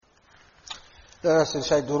درس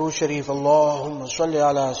recite Durood Sharif. Allahumma salli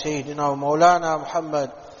ala Sayyidina wa Maulana Muhammad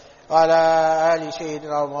wa ala ali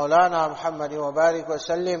Sayyidina wa Maulana Muhammad wa barik wa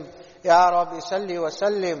sallim. Ya Rabbi salli wa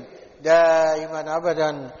sallim daiman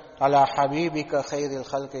abadan ala habibika khairil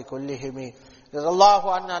khalqi kullihim. Jazallahu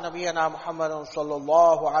anna nabiyyana Muhammadan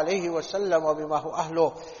sallallahu alayhi wa sallam wa bima huwa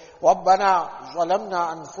ahluh. Rabbana zalamna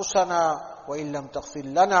anfusana wa illam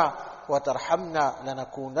taghfir lana وترحمنا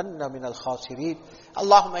لنكونن من الخاسرين.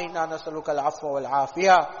 اللهم إنا نسألك العفو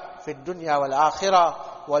والعافية في الدنيا والآخرة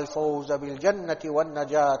والفوز بالجنة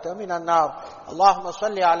والنجاة من النار. اللهم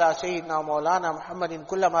صل على سيدنا مولانا محمد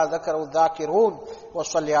كلما ذكره الذاكرون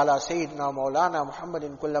وصل على سيدنا مولانا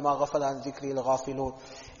محمد كلما غفل عن ذكره الغافلون.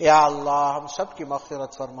 Ya Allah, hum sab ki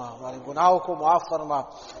maghfirat farma, hamare gunaahon ko maaf farma.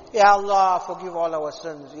 Ya Allah, forgive all our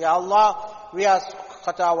sins. Ya Allah, we are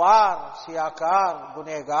khatawar, siyakar,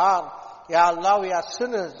 gunegar. Ya Allah, we are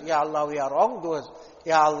sinners. Ya Allah, we are wrongdoers.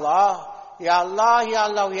 Ya Allah, Ya Allah, Ya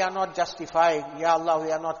Allah, we are not justifying. Ya Allah,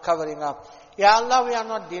 we are not covering up. Ya Allah, we are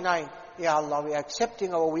not denying. Ya Allah, we are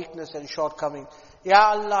accepting our weakness and shortcoming.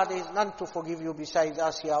 Ya Allah, there is none to forgive you besides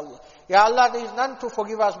us, Ya Allah. Ya Allah, there is none to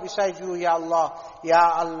forgive us besides you, Ya Allah. Ya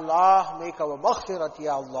Allah, make our maghfirat,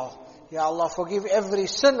 Ya Allah. Ya Allah, forgive every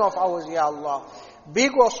sin of ours, Ya Allah.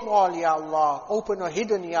 Big or small, Ya Allah. Open or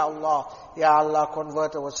hidden, Ya Allah. Ya Allah,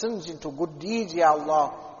 convert our sins into good deeds, Ya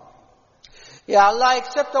Allah. Ya Allah,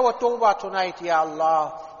 accept our tawbah tonight, Ya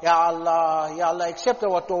Allah. Ya Allah, Ya Allah, accept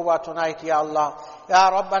our tawbah tonight, Ya Allah.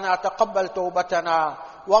 Ya Rabbana taqabbal tawbatana,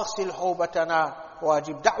 waghsil hawbatana,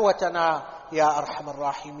 wajib da'watana, Ya Arhamar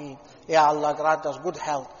Rahimin. Ya Allah, grant us good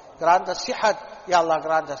health. Grant us sihat. Ya Allah,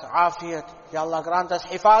 grant us afiyat. Ya Allah, grant us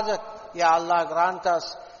hifazat. Ya Allah, grant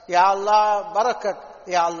us, Ya Allah, barakat.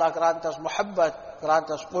 Ya Allah, grant us muhabbat.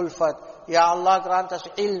 Grant us ulfat. Ya Allah, grant us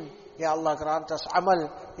ilm. Ya Allah, grant us amal.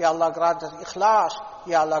 Ya Allah, grant us ikhlas.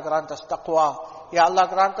 Ya Allah, grant us taqwa. Ya Allah,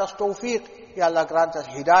 grant us tawfiq. Ya Allah, grant us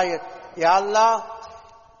hidayat. Ya Allah,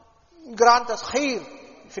 grant us khair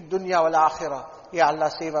fi dunya wal akhirah. Ya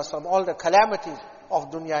Allah, save us from all the calamities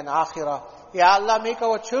of dunya and akhirah. Ya Allah, make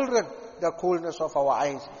our children the coolness of our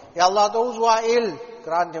eyes. Ya Allah, those who are ill,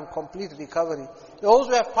 grant them complete recovery. Those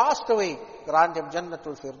who have passed away, grant them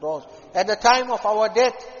Jannatul Firdaus. At the time of our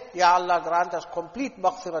death, Ya Allah, grant us complete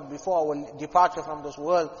maghfirat before our departure from this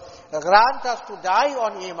world. Grant us to die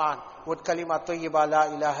on Iman with kalima tayyiba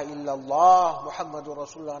la ilaha illallah Muhammadur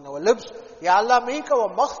Rasulullah on our lips. Ya Allah, make our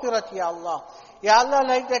maghfirat, Ya Allah. Ya Allah,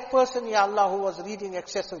 like that person, Ya Allah, who was reading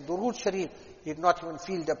excessive Durood Sharif, did not even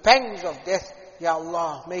feel the pangs of death. Ya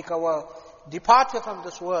Allah, make our departure from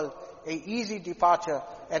this world a easy departure,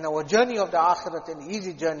 and our journey of the akhirat an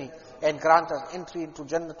easy journey, and grant us entry into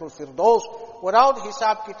Jannatul Firdaus without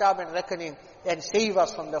hisab, kitab and reckoning, and save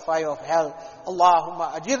us from the fire of hell.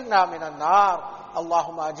 Allahumma ajirna minan nar.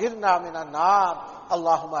 Allahumma ajirna minan nar.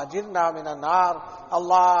 Allahumma ajirna minan nar.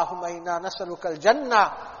 Allahumma inna nas'aluka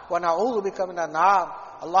al-jannah wa na'udhu bika minan nar.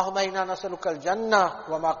 اللهم إنا نسألك الجنة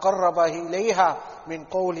وما قرب إليها من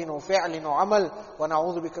قول وفعل وعمل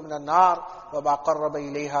ونعوذ بك من النار وما قرب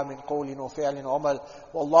إليها من قول وفعل وعمل.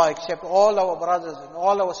 والله, accept all our brothers and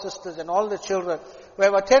all our sisters and all the children who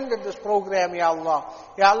have attended this program, Ya Allah.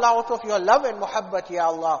 Ya Allah, out of your love and muhabbat, Ya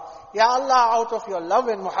Allah. Ya Allah, out of your love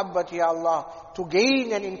and muhabbat, Ya Allah, to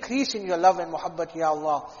gain and increase in your love and muhabbat, Ya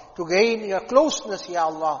Allah, to gain your closeness, Ya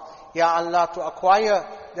Allah. Ya Allah, to acquire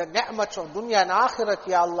the ni'mats of dunya and akhirat,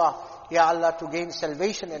 Ya Allah. Ya Allah, to gain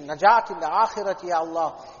salvation and najat in the akhirat, Ya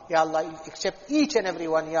Allah. Ya Allah, accept each and every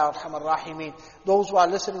one, Ya Arhamar Rahimin. Those who are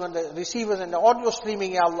listening on the receivers and the audio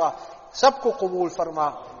streaming, Ya Allah, sabko qabool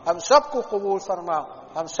farma. Hum sabko qabool farma.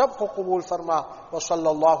 Hum sabko qabool farma. Wa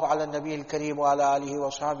sallallahu ala nabiyyil kareem wa ala alihi wa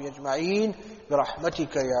sahbihi ajma'een. Bi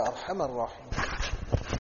rahmatika, Ya Arhamar Rahimin.